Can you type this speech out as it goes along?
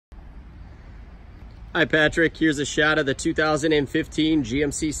Hi Patrick, here's a shot of the 2015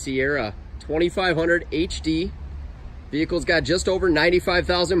 GMC Sierra 2500 HD. Vehicle's got just over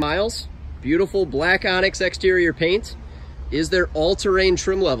 95,000 miles. Beautiful black onyx exterior paint. Is their all-terrain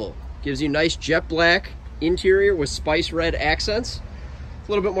trim level. Gives you nice jet black interior with spice red accents. It's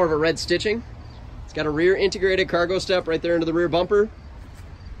a little bit more of a red stitching. It's got a rear integrated cargo step right there into the rear bumper.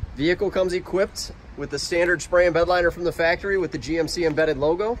 Vehicle comes equipped with the standard spray and bed liner from the factory with the GMC embedded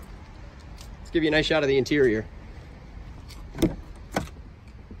logo. Give you a nice shot of the interior.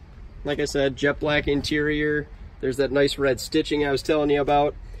 Like I said, jet black interior. There's that nice red stitching I was telling you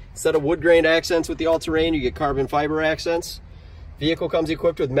about. Instead of wood grain accents with the all-terrain, you get carbon fiber accents. Vehicle comes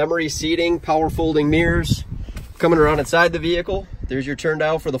equipped with memory seating, power folding mirrors. Coming around inside the vehicle, there's your turn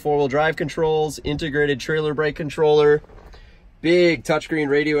dial for the four-wheel drive controls, integrated trailer brake controller, big touchscreen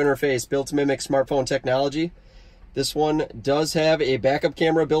radio interface built to mimic smartphone technology. This one does have a backup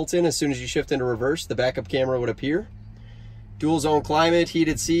camera built in. As soon as you shift into reverse, the backup camera would appear. Dual zone climate,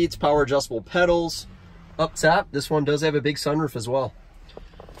 heated seats, power adjustable pedals. Up top, this one does have a big sunroof as well.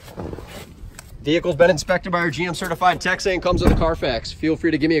 Vehicle's been inspected by our GM certified techs and comes with a Carfax. Feel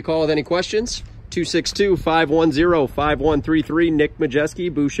free to give me a call with any questions. 262-510-5133, Nick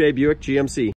Majeski, Boucher Buick GMC.